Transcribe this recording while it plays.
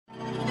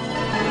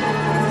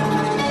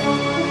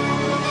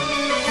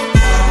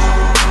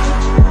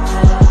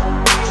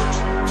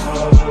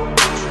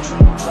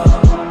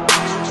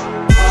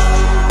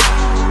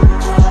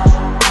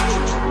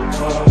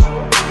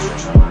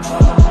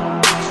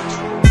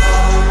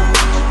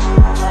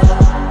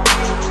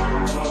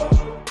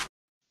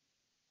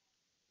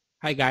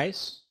Hi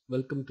guys,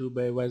 welcome to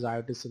Bevywise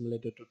IoT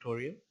Simulator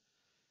tutorial.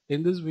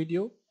 In this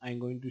video, I'm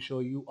going to show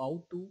you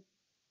how to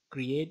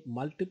create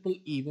multiple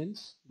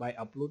events by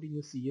uploading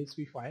a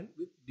CSV file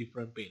with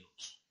different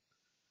payloads.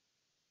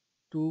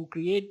 To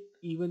create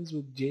events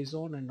with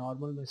JSON and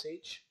normal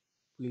message,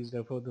 please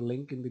refer the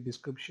link in the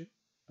description.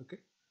 Okay.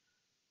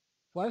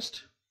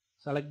 First,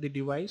 select the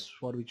device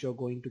for which you're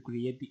going to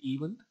create the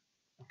event.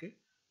 Okay.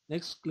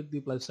 Next, click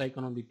the plus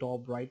icon on the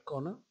top right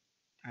corner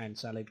and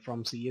select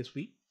from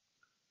CSV.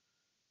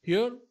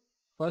 Here,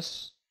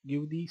 first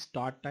give the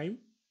start time.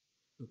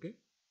 Okay,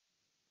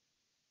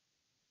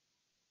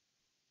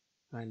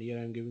 and here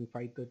I'm giving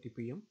 5:30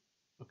 p.m.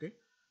 Okay,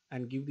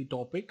 and give the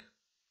topic.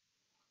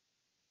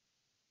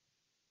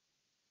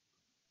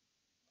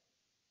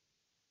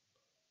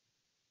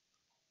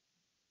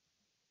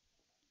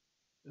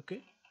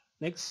 Okay,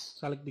 next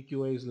select the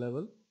QoS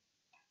level.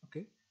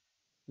 Okay,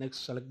 next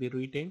select the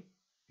retain.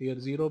 Here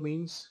 0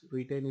 means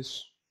retain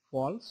is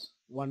false,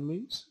 1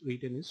 means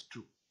retain is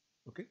true.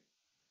 Okay,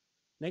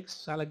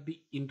 next select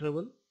the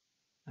interval,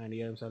 and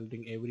here I'm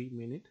selecting every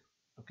minute.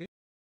 Okay,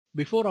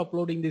 before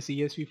uploading the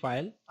CSV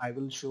file, I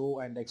will show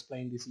and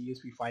explain the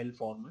CSV file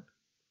format.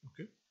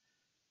 Okay,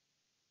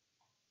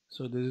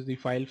 so this is the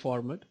file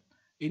format.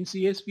 In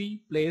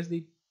CSV, place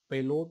the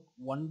payload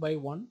one by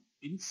one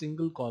in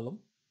single column.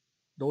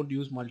 Don't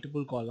use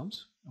multiple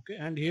columns. Okay,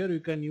 and here you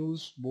can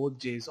use both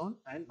JSON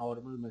and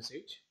normal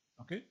message.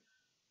 Okay,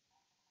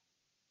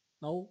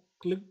 now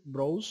click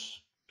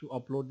browse to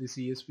upload the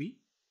CSV.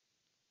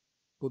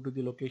 Go to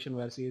the location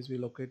where CSV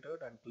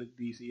located and click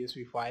the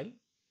CSV file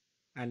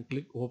and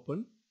click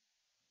open.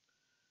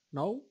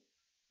 Now,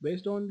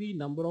 based on the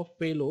number of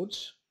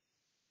payloads,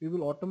 we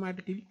will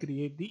automatically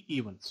create the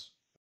events.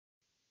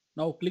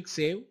 Now click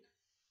save,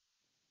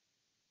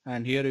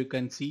 and here you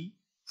can see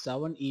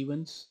 7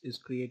 events is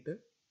created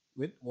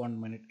with 1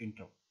 minute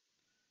intro.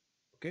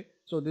 Okay,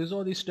 so these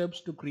are the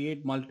steps to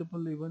create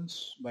multiple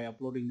events by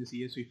uploading the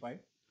CSV file.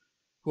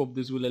 Hope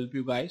this will help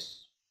you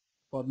guys.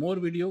 For more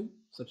video,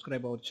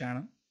 subscribe our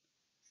channel.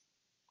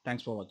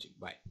 Thanks for watching.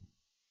 Bye.